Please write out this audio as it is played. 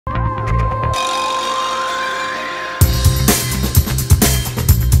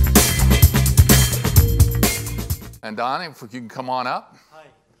And Don, if you can come on up. Hi.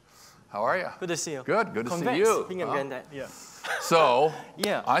 How are you? Good to see you. Good to Congrats, see you. being a granddad. Yeah. So,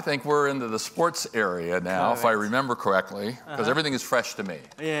 yeah. I think we're into the sports area now, Correct. if I remember correctly, because everything is fresh to me.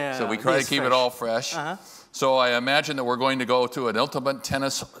 Yeah. So we try to keep it all fresh. So I imagine that we're going to go to an ultimate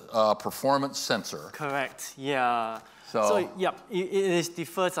tennis performance sensor. Correct. Yeah. So yeah, it is the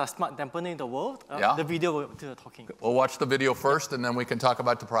first smart dampener in the world. Yeah. The video we'll do the talking. We'll watch the video first, and then we can talk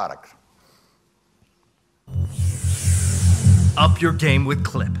about the product. Up your game with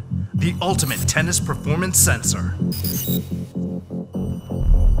QLIPP, the ultimate tennis performance sensor.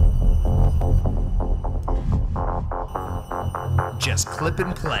 Just clip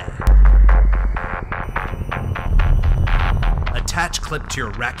and play. Attach QLIPP to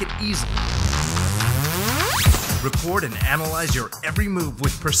your racket easily. Record and analyze your every move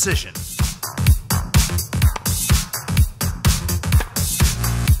with precision.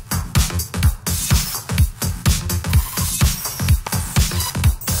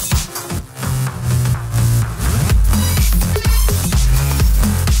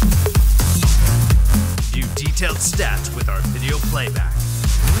 View detailed stats with our video playback.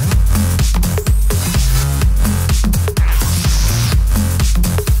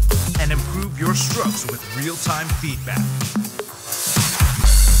 And improve your strokes with real-time feedback.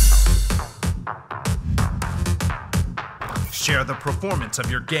 Share the performance of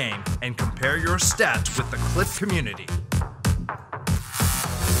your game and compare your stats with the QLIPP community.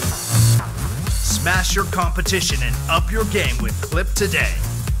 Smash your competition and up your game with QLIPP today.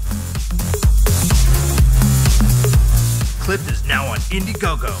 QLIPP is now on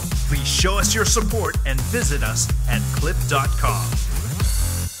Indiegogo. Please show us your support and visit us at QLIPP.com.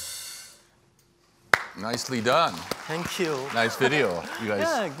 Nicely done. Thank you. Nice video. You guys,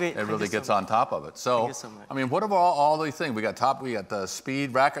 Yeah, great. it really gets so on top of it. So, Thank you so much. I mean, what are all these things? We got the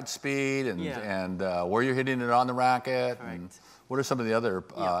speed, racket speed, and where you're hitting it on the racket. And what are some of the other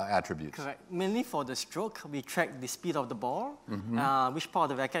attributes? Correct. Mainly for the stroke, we track the speed of the ball, which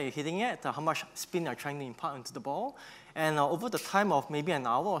part of the racket you're hitting at, how much spin you're trying to impart into the ball. And over the time of maybe an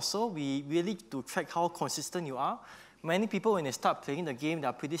hour or so, we really to track how consistent you are. Many people, when they start playing the game,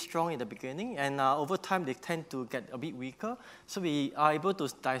 they're pretty strong in the beginning, and over time, they tend to get a bit weaker. So we are able to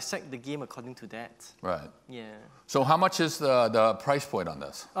dissect the game according to that. Right. Yeah. So how much is the price point on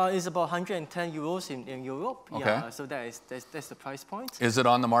this? It's about 110 euros in Europe. Okay. Yeah, so that's the price point. Is it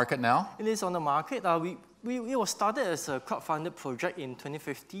on the market now? It is on the market. It was started as a crowdfunded project in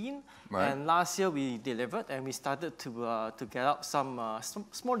 2015, and last year we delivered, and we started to get out some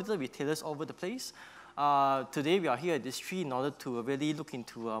small little retailers all over the place. Today we are here at this tree in order to really look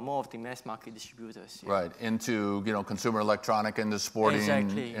into more of the mass market distributors. Yeah. Right, into consumer electronic, into sporting.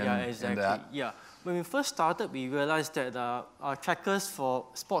 Exactly. And that. Yeah. When we first started, we realized that our trackers for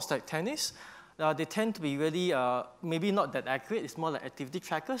sports like tennis, they tend to be really maybe not that accurate. It's more like activity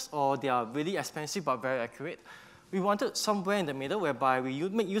trackers, or they are really expensive but very accurate. We wanted somewhere in the middle whereby we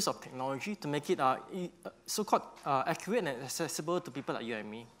make use of technology to make it so-called accurate and accessible to people like you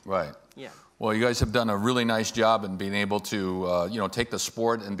and me. Right. Yeah. Well, you guys have done a really nice job in being able to, take the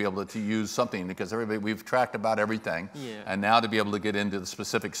sport and be able to use something, because we've tracked about everything, and now to be able to get into the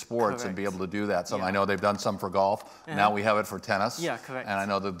specific sports and be able to do that. So I know they've done some for golf. Now we have it for tennis. Yeah, correct. And I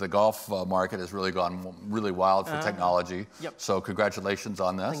know that the golf market has really gone really wild for technology. Yep. So congratulations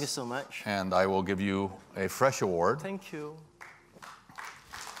on this. Thank you so much. And I will give you a fresh award. Thank you.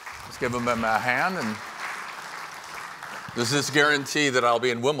 Let's give him a hand. And does this guarantee that I'll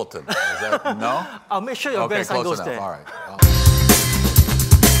be in Wimbledon? Is that, no? I'll make sure your grandson close goes enough. there. All right.